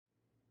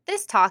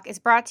This talk is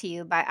brought to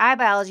you by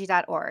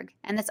iBiology.org,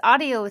 and this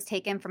audio was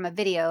taken from a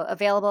video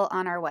available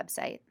on our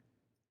website.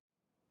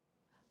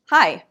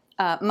 Hi,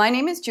 my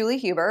name is Julie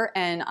Huber,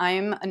 and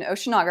I'm an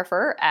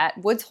oceanographer at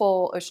Woods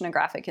Hole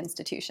Oceanographic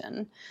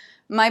Institution.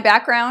 My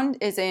background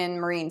is in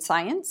marine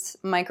science,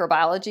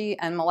 microbiology,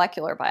 and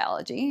molecular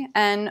biology,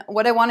 and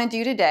what I want to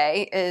do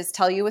today is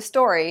tell you a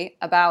story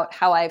about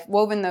how I've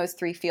woven those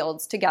three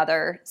fields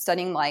together,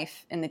 studying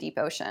life in the deep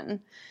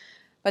ocean.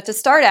 But to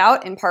start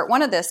out, in part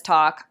one of this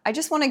talk, I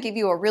just want to give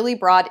you a really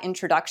broad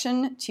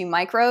introduction to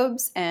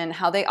microbes and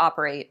how they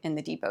operate in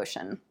the deep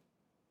ocean.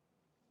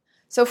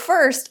 So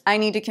first, I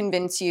need to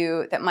convince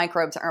you that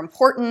microbes are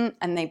important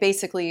and they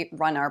basically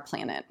run our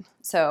planet.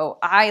 So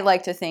I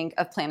like to think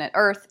of planet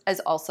Earth as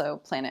also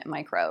planet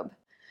microbe.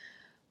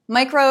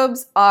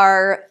 Microbes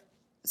are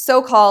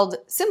so-called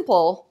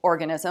simple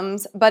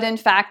organisms, but in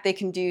fact, they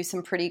can do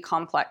some pretty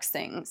complex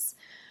things.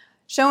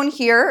 Shown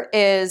here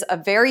is a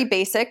very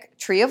basic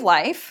tree of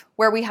life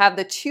where we have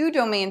the two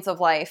domains of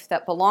life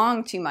that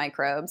belong to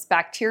microbes,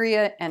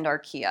 bacteria and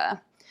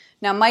archaea.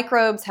 Now,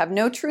 microbes have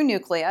no true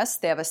nucleus.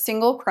 They have a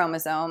single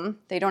chromosome.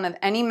 They don't have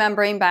any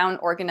membrane-bound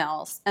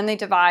organelles, and they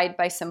divide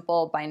by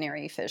simple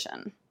binary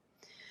fission.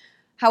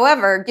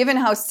 However, given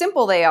how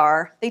simple they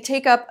are, they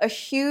take up a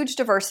huge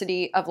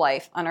diversity of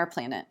life on our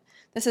planet.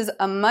 This is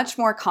a much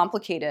more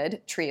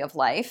complicated tree of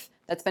life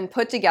that's been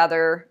put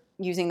together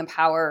using the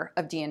power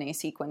of DNA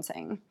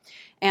sequencing.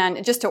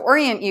 And just to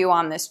orient you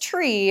on this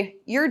tree,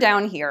 you're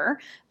down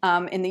here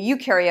in the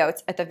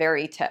eukaryotes at the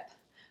very tip.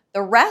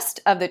 The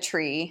rest of the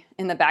tree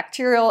in the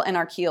bacterial and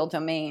archaeal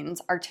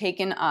domains are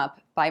taken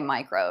up by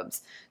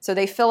microbes. So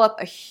they fill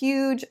up a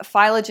huge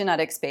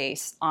phylogenetic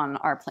space on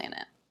our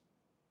planet.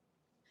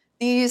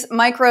 These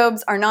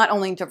microbes are not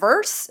only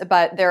diverse,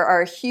 but there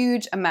are a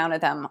huge amount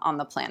of them on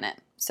the planet.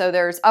 So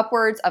there's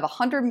upwards of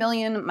 100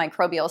 million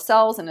microbial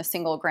cells in a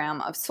single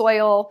gram of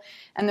soil,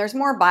 and there's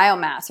more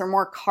biomass or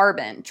more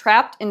carbon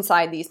trapped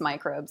inside these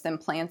microbes than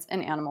plants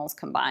and animals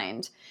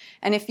combined.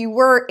 And if you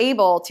were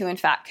able to, in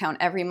fact, count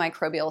every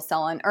microbial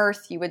cell on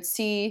Earth, you would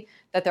see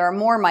that there are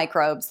more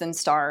microbes than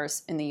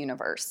stars in the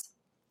universe.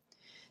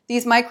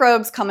 These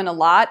microbes come in a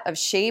lot of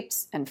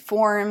shapes and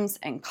forms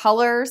and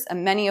colors,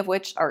 and many of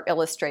which are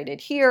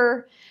illustrated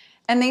here,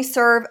 and they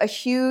serve a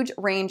huge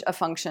range of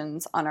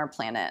functions on our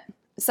planet.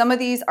 Some of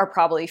these are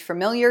probably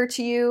familiar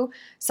to you,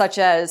 such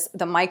as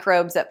the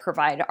microbes that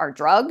provide our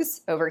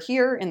drugs over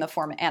here in the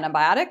form of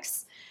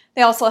antibiotics.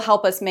 They also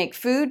help us make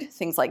food,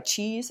 things like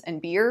cheese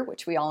and beer,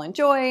 which we all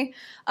enjoy.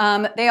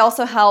 They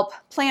also help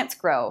plants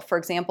grow, for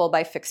example,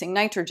 by fixing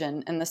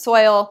nitrogen in the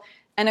soil.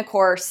 And of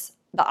course,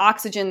 the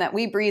oxygen that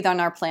we breathe on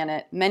our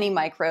planet, many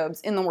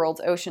microbes in the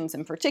world's oceans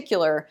in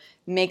particular,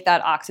 make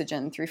that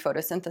oxygen through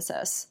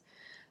photosynthesis.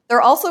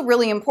 They're also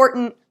really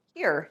important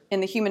here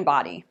in the human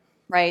body.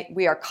 Right?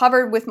 We are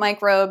covered with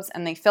microbes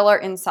and they fill our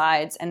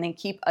insides and they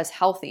keep us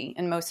healthy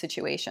in most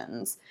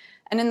situations.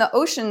 And in the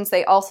oceans,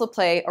 they also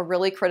play a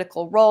really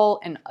critical role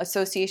in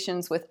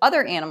associations with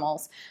other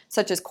animals,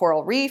 such as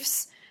coral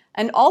reefs,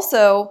 and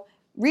also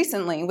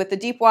recently with the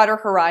Deepwater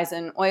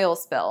Horizon oil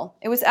spill.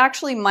 It was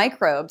actually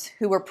microbes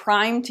who were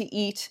primed to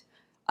eat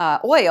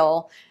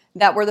oil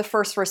that were the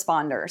first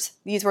responders.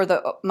 These were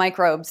the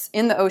microbes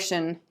in the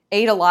ocean,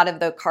 ate a lot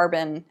of the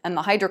carbon and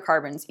the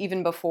hydrocarbons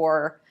even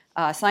before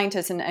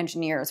scientists and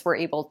engineers were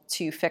able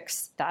to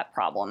fix that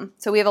problem.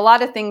 So we have a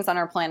lot of things on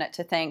our planet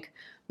to thank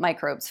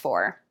microbes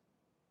for.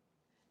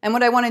 And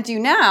what I want to do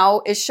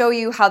now is show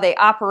you how they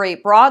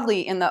operate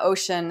broadly in the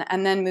ocean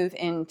and then move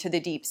into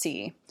the deep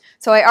sea.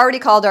 So I already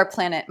called our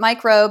planet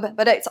microbe,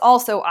 but it's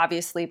also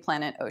obviously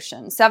planet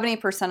ocean.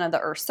 70% of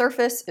the Earth's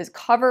surface is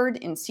covered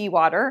in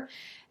seawater,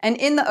 and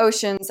in the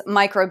oceans,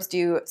 microbes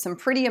do some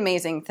pretty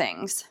amazing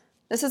things.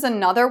 This is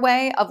another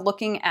way of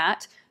looking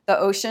at the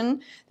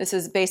ocean. This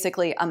is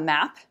basically a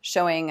map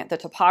showing the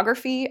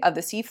topography of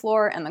the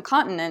seafloor and the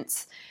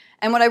continents.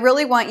 And what I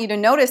really want you to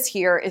notice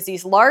here is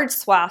these large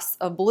swaths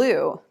of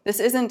blue. This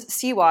isn't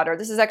seawater.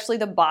 This is actually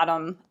the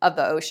bottom of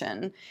the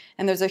ocean.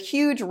 And there's a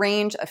huge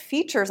range of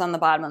features on the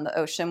bottom of the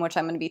ocean, which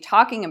I'm going to be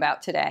talking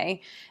about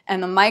today,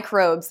 and the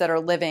microbes that are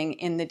living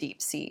in the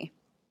deep sea.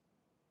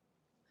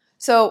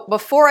 So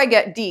before I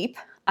get deep,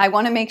 I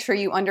want to make sure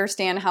you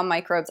understand how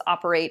microbes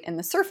operate in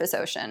the surface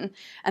ocean.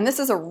 And this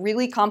is a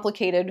really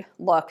complicated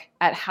look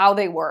at how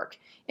they work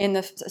in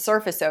the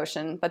surface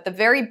ocean. But the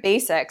very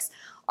basics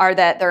are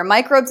that there are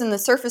microbes in the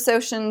surface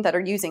ocean that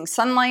are using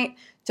sunlight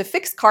to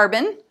fix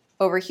carbon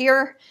over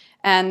here,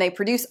 and they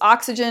produce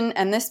oxygen,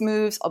 and this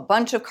moves a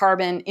bunch of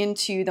carbon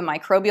into the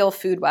microbial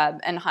food web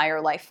and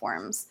higher life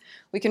forms.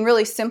 We can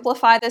really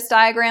simplify this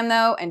diagram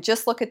though and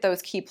just look at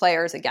those key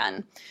players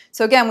again.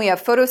 So again, we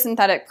have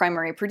photosynthetic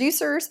primary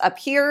producers up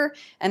here,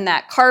 and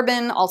that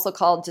carbon, also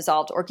called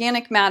dissolved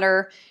organic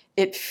matter,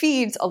 it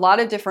feeds a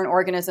lot of different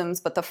organisms,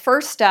 but the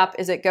first step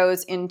is it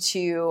goes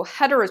into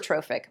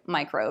heterotrophic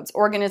microbes,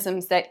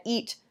 organisms that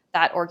eat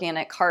that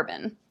organic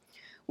carbon.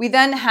 We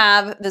then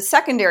have the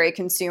secondary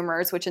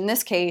consumers, which in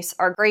this case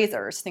are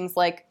grazers, things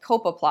like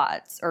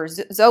copepods or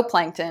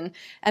zooplankton,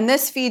 and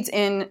this feeds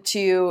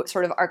into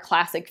sort of our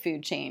classic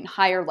food chain,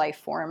 higher life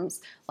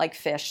forms like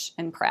fish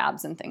and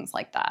crabs and things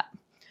like that.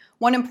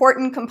 One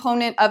important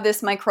component of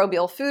this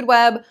microbial food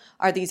web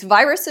are these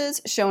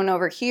viruses shown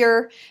over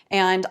here,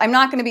 and I'm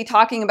not going to be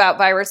talking about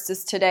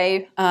viruses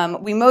today.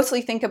 We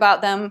mostly think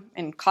about them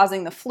in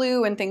causing the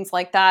flu and things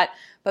like that,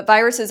 but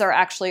viruses are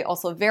actually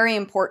also very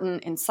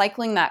important in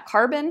cycling that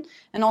carbon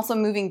and also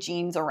moving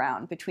genes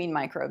around between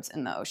microbes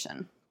in the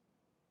ocean.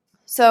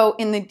 So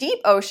in the deep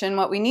ocean,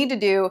 what we need to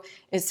do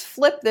is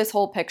flip this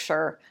whole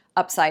picture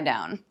upside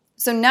down.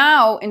 So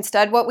now,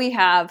 instead, what we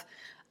have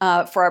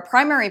for our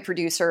primary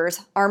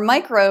producers are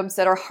microbes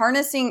that are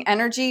harnessing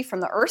energy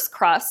from the Earth's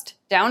crust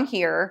down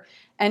here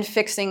and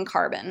fixing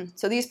carbon.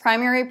 So these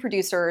primary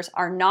producers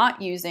are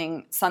not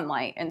using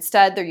sunlight.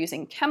 Instead, they're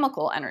using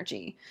chemical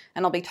energy.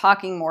 And I'll be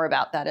talking more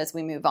about that as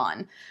we move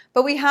on.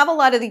 But we have a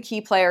lot of the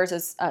key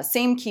players,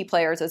 same key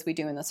players as we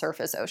do in the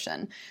surface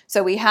ocean.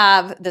 So we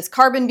have this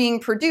carbon being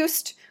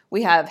produced.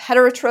 We have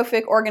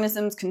heterotrophic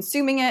organisms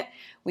consuming it.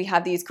 We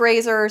have these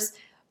grazers.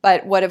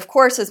 But what, of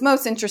course, is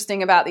most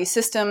interesting about these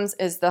systems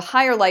is the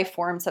higher life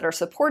forms that are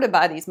supported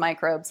by these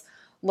microbes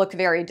look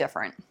very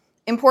different.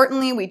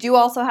 Importantly, we do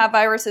also have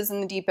viruses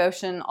in the deep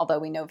ocean, although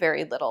we know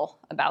very little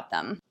about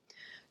them.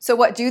 So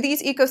what do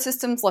these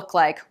ecosystems look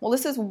like? Well,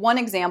 this is one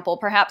example,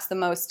 perhaps the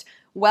most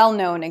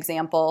well-known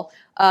example,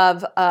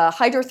 of a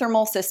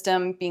hydrothermal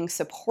system being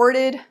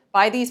supported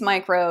by these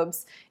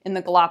microbes in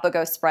the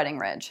Galapagos spreading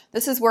ridge.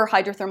 This is where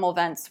hydrothermal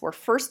vents were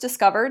first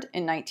discovered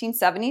in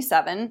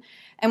 1977.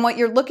 And what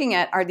you're looking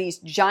at are these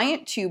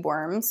giant tube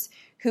worms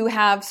who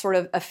have sort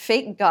of a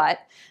fake gut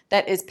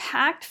that is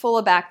packed full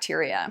of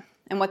bacteria.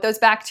 And what those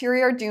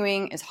bacteria are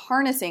doing is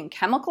harnessing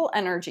chemical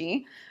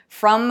energy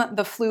from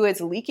the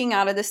fluids leaking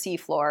out of the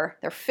seafloor.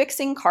 They're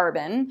fixing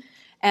carbon,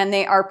 and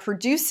they are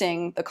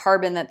producing the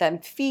carbon that then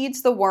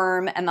feeds the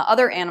worm and the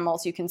other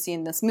animals you can see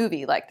in this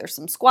movie. Like there's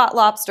some squat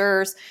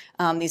lobsters,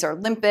 these are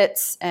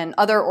limpets and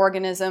other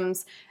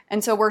organisms.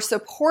 And so we're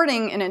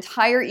supporting an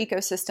entire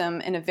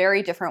ecosystem in a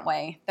very different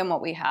way than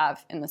what we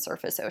have in the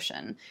surface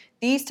ocean.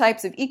 These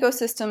types of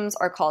ecosystems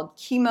are called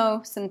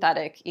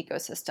chemosynthetic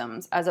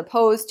ecosystems, as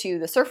opposed to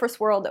the surface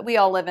world that we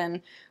all live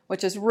in,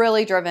 which is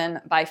really driven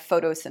by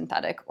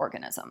photosynthetic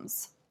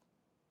organisms.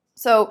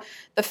 So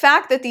the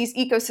fact that these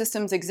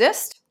ecosystems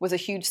exist was a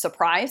huge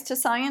surprise to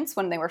science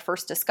when they were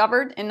first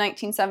discovered in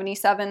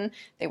 1977.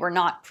 They were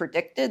not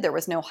predicted. There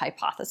was no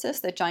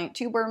hypothesis that giant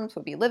tube worms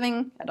would be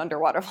living at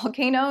underwater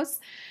volcanoes.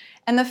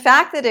 And the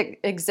fact that it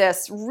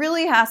exists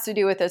really has to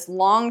do with this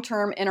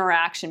long-term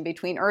interaction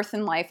between Earth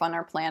and life on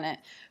our planet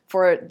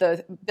for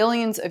the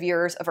billions of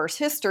years of Earth's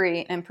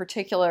history, in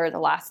particular the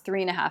last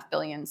 3.5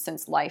 billion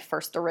since life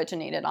first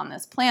originated on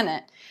this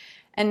planet.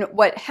 And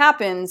what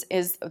happens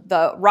is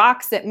the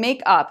rocks that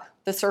make up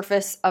the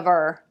surface of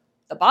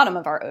the bottom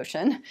of our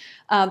ocean,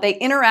 they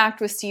interact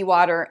with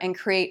seawater and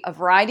create a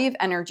variety of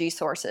energy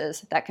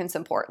sources that can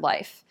support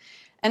life.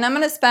 And I'm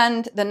going to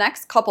spend the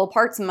next couple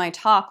parts of my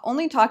talk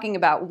only talking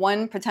about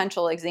one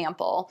potential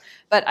example,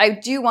 but I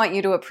do want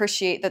you to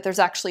appreciate that there's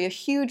actually a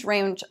huge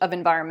range of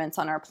environments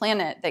on our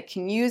planet that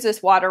can use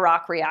this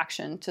water-rock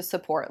reaction to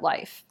support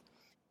life.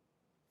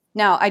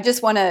 Now, I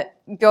just want to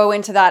go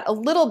into that a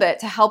little bit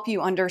to help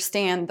you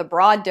understand the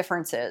broad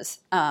differences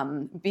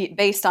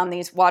based on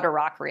these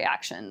water-rock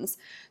reactions.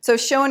 So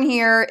shown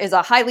here is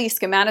a highly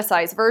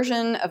schematized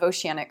version of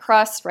oceanic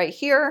crust right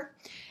here.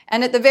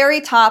 And at the very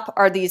top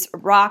are these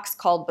rocks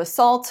called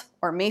basalt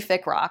or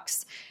mafic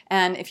rocks.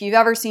 And if you've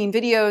ever seen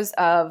videos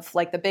of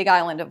like the Big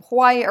Island of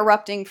Hawaii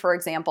erupting, for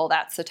example,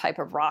 that's the type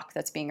of rock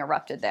that's being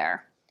erupted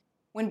there.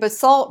 When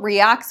basalt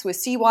reacts with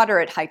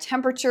seawater at high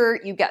temperature,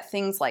 you get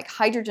things like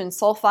hydrogen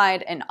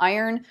sulfide and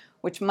iron,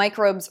 which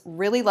microbes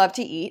really love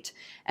to eat.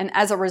 And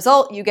as a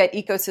result, you get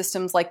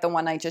ecosystems like the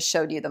one I just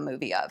showed you the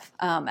movie of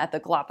at the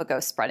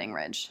Galapagos spreading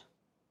ridge.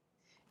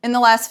 In the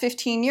last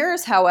 15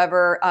 years,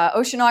 however,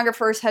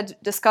 oceanographers had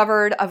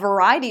discovered a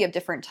variety of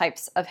different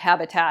types of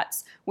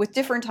habitats with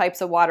different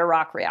types of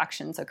water-rock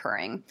reactions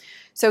occurring.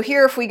 So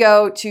here, if we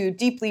go to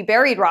deeply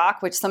buried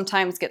rock, which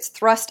sometimes gets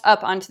thrust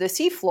up onto the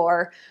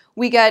seafloor,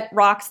 we get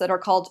rocks that are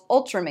called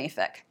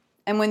ultramafic.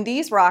 And when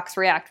these rocks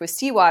react with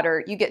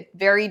seawater, you get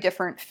very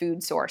different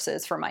food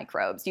sources for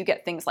microbes. You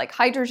get things like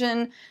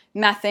hydrogen,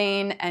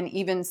 methane, and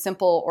even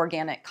simple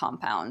organic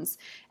compounds.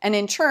 And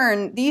in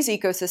turn, these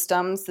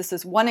ecosystems, this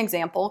is one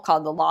example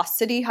called the Lost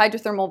City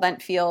hydrothermal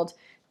vent field.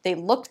 They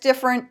look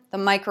different, the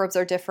microbes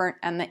are different,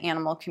 and the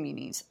animal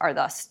communities are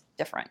thus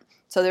different.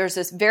 So there's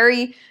this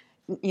very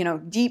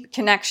deep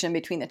connection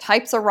between the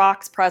types of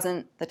rocks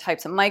present, the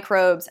types of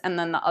microbes, and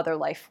then the other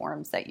life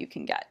forms that you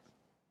can get.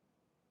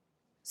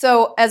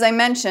 So as I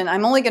mentioned,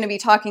 I'm only going to be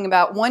talking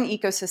about one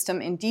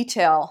ecosystem in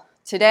detail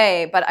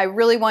today, but I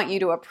really want you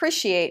to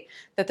appreciate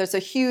that there's a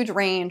huge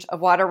range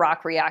of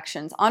water-rock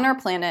reactions on our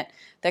planet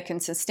that can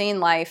sustain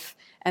life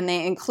And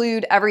they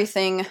include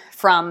everything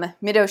from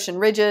mid-ocean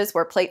ridges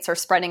where plates are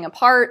spreading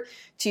apart,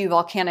 to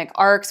volcanic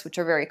arcs, which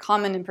are very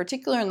common in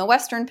particular in the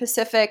Western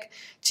Pacific,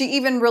 to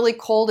even really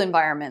cold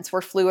environments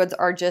where fluids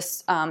are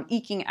just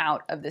eking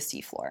out of the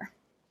seafloor.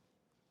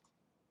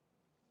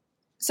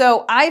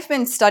 So I've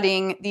been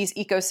studying these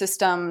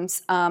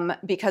ecosystems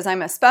because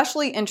I'm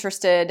especially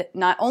interested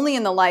not only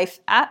in the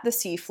life at the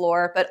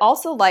seafloor, but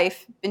also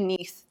life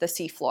beneath the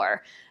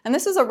seafloor. And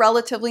this is a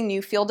relatively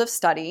new field of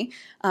study,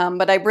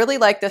 but I really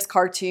like this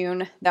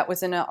cartoon that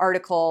was in an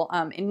article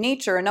in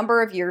Nature a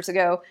number of years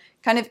ago,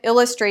 kind of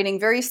illustrating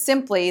very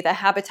simply the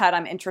habitat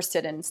I'm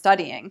interested in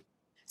studying.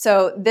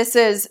 So this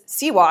is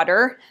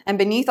seawater, and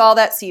beneath all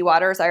that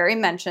seawater, as I already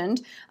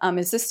mentioned,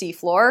 is the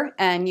seafloor,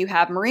 and you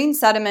have marine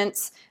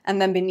sediments,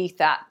 and then beneath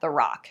that, the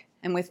rock.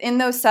 And within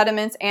those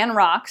sediments and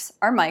rocks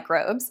are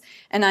microbes,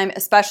 and I'm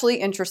especially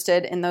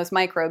interested in those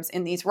microbes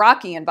in these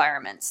rocky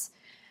environments.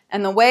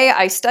 And the way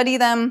I study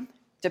them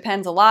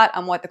depends a lot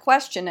on what the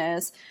question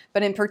is,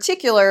 but in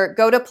particular,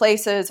 go to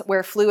places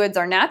where fluids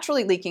are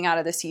naturally leaking out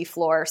of the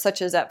seafloor,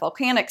 such as at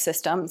volcanic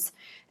systems,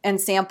 and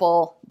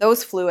sample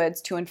those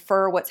fluids to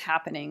infer what's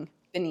happening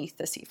beneath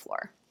the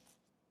seafloor.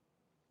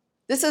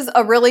 This is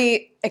a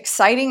really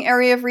exciting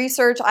area of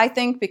research, I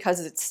think,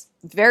 because it's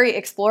very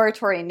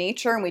exploratory in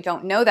nature and we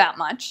don't know that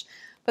much.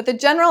 But the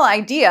general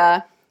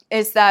idea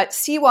is that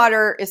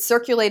seawater is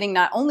circulating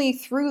not only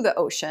through the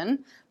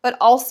ocean, but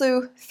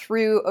also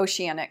through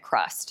oceanic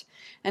crust.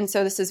 And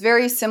so this is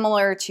very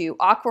similar to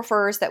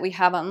aquifers that we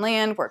have on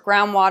land where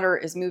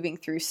groundwater is moving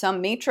through some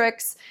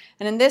matrix.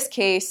 And in this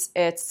case,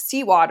 it's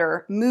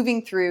seawater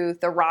moving through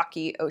the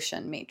rocky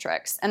ocean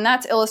matrix. And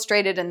that's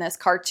illustrated in this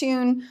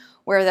cartoon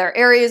where there are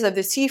areas of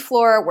the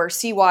seafloor where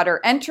seawater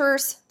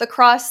enters the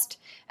crust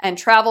and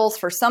travels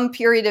for some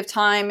period of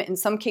time. In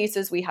some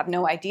cases, we have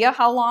no idea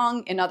how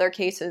long. In other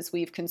cases,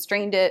 we've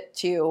constrained it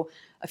to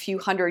a few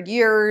hundred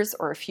years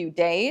or a few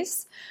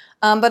days.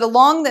 But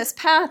along this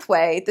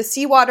pathway, the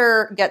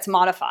seawater gets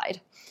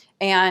modified.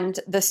 And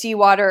the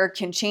seawater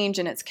can change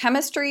in its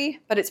chemistry,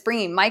 but it's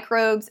bringing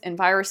microbes and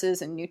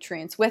viruses and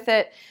nutrients with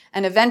it.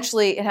 And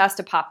eventually, it has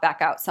to pop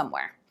back out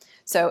somewhere.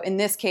 So in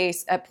this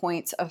case, at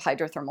points of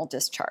hydrothermal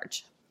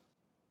discharge.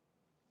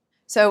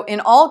 So in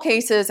all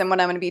cases, and what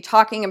I'm going to be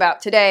talking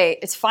about today,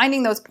 is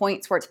finding those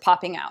points where it's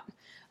popping out.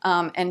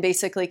 And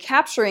basically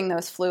capturing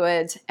those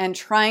fluids and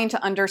trying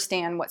to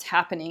understand what's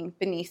happening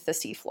beneath the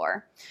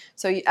seafloor.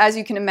 So as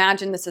you can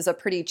imagine, this is a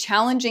pretty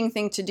challenging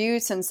thing to do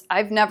since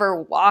I've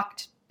never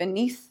walked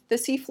beneath the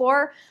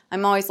seafloor.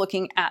 I'm always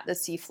looking at the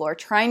seafloor,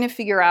 trying to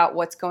figure out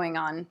what's going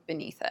on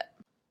beneath it.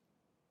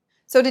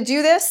 So to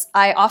do this,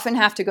 I often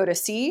have to go to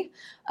sea.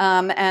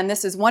 And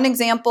this is one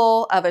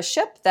example of a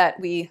ship that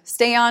we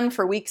stay on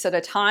for weeks at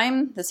a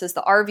time. This is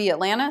the RV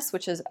Atlantis,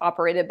 which is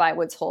operated by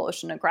Woods Hole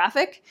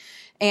Oceanographic.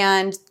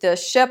 And the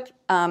ship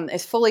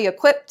is fully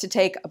equipped to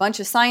take a bunch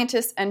of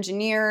scientists,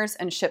 engineers,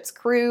 and ship's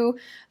crew.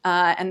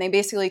 And they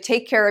basically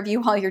take care of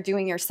you while you're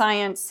doing your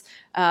science.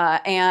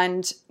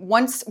 And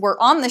once we're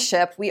on the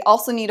ship, we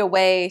also need a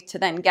way to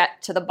then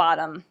get to the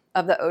bottom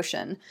of the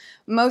ocean.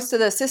 Most of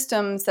the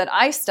systems that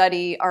I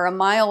study are a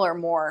mile or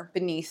more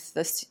beneath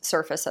the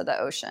surface of the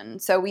ocean.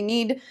 So we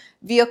need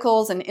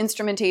vehicles and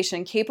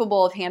instrumentation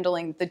capable of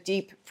handling the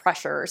deep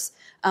pressures,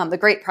 the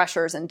great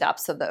pressures and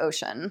depths of the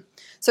ocean.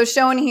 So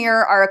shown here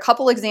are a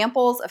couple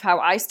examples of how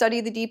I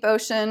study the deep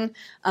ocean.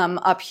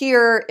 Up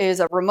here is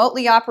a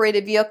remotely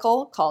operated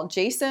vehicle called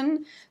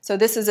Jason. So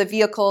this is a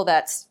vehicle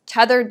that's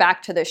tethered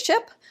back to the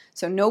ship.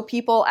 So no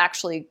people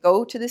actually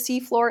go to the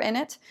seafloor in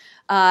it.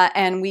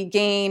 And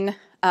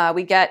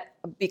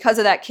because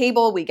of that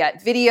cable, we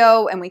get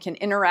video and we can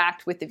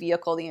interact with the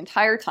vehicle the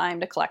entire time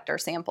to collect our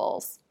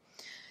samples.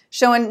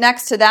 Shown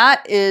next to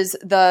that is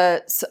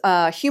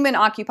the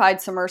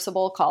human-occupied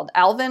submersible called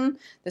Alvin.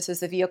 This is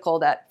the vehicle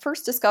that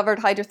first discovered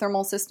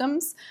hydrothermal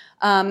systems.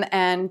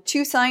 And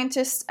 2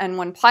 scientists and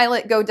 1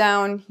 pilot go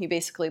down. You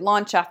basically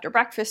launch after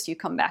breakfast, you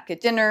come back at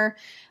dinner,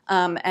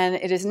 and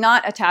it is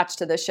not attached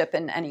to the ship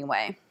in any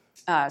way.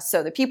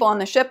 So the people on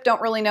the ship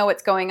don't really know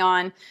what's going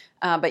on,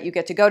 but you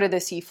get to go to the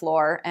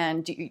seafloor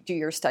and do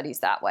your studies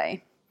that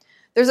way.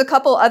 There's a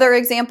couple other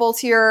examples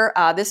here.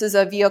 This is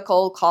a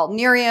vehicle called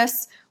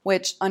Nereus,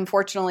 which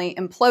unfortunately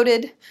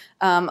imploded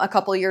a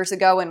couple years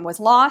ago and was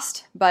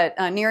lost. But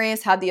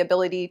Nereus had the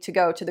ability to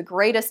go to the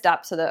greatest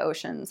depths of the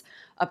oceans,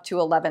 up to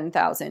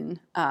 11,000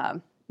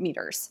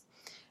 meters.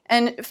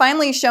 And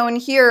finally shown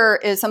here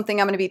is something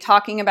I'm going to be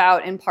talking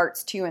about in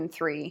parts 2 and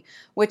 3,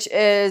 which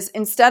is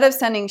instead of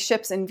sending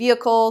ships and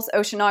vehicles,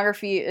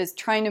 oceanography is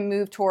trying to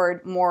move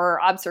toward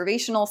more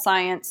observational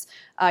science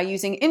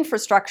using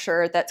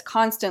infrastructure that's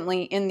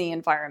constantly in the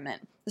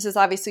environment. This is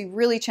obviously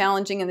really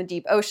challenging in the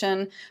deep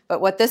ocean, but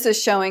what this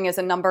is showing is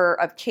a number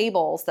of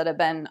cables that have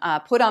been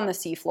put on the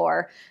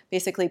seafloor,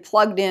 basically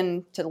plugged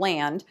in to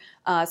land,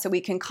 so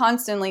we can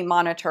constantly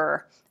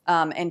monitor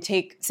and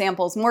take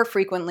samples more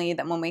frequently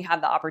than when we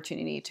have the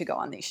opportunity to go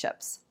on these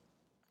ships.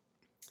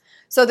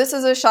 So this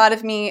is a shot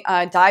of me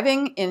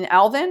diving in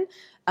Alvin,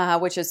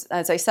 which is,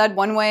 as I said,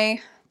 one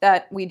way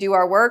that we do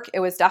our work. It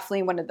was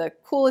definitely one of the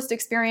coolest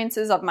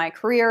experiences of my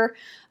career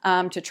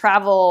to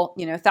travel,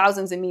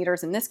 thousands of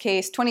meters, in this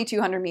case,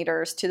 2,200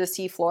 meters to the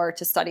seafloor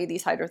to study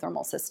these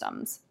hydrothermal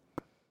systems.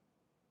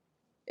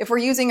 If we're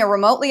using a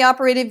remotely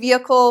operated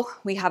vehicle,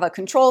 we have a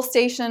control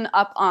station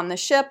up on the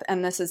ship,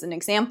 and this is an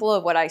example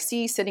of what I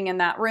see sitting in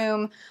that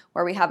room,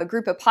 where we have a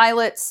group of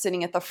pilots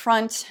sitting at the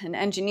front and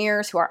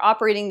engineers who are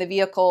operating the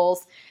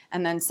vehicles,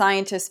 and then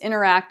scientists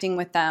interacting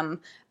with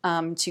them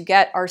to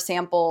get our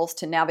samples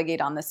to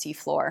navigate on the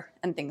seafloor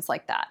and things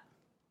like that.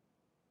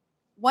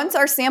 Once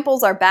our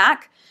samples are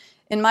back,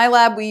 in my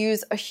lab, we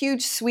use a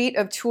huge suite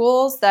of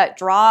tools that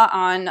draw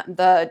on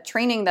the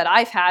training that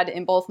I've had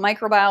in both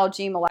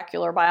microbiology,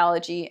 molecular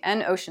biology,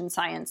 and ocean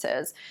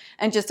sciences.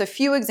 And just a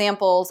few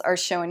examples are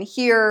shown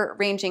here,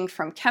 ranging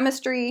from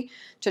chemistry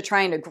to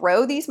trying to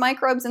grow these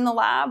microbes in the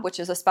lab, which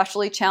is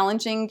especially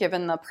challenging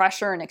given the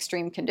pressure and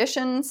extreme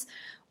conditions.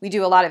 We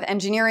do a lot of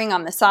engineering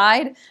on the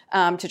side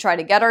to try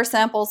to get our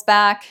samples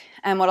back.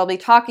 And what I'll be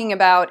talking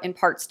about in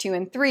parts 2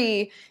 and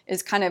 3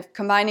 is kind of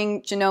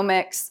combining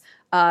genomics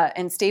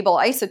and stable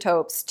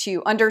isotopes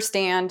to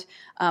understand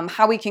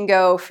how we can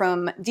go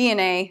from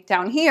DNA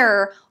down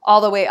here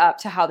all the way up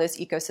to how this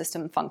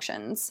ecosystem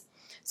functions.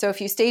 So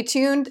if you stay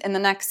tuned, in the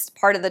next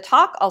part of the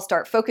talk, I'll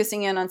start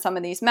focusing in on some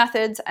of these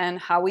methods and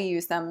how we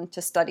use them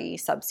to study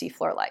subsea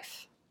floor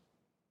life.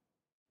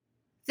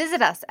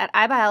 Visit us at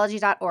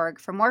iBiology.org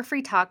for more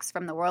free talks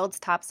from the world's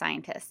top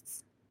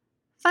scientists.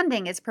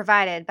 Funding is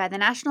provided by the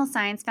National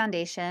Science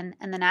Foundation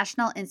and the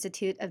National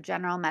Institute of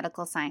General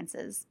Medical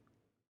Sciences.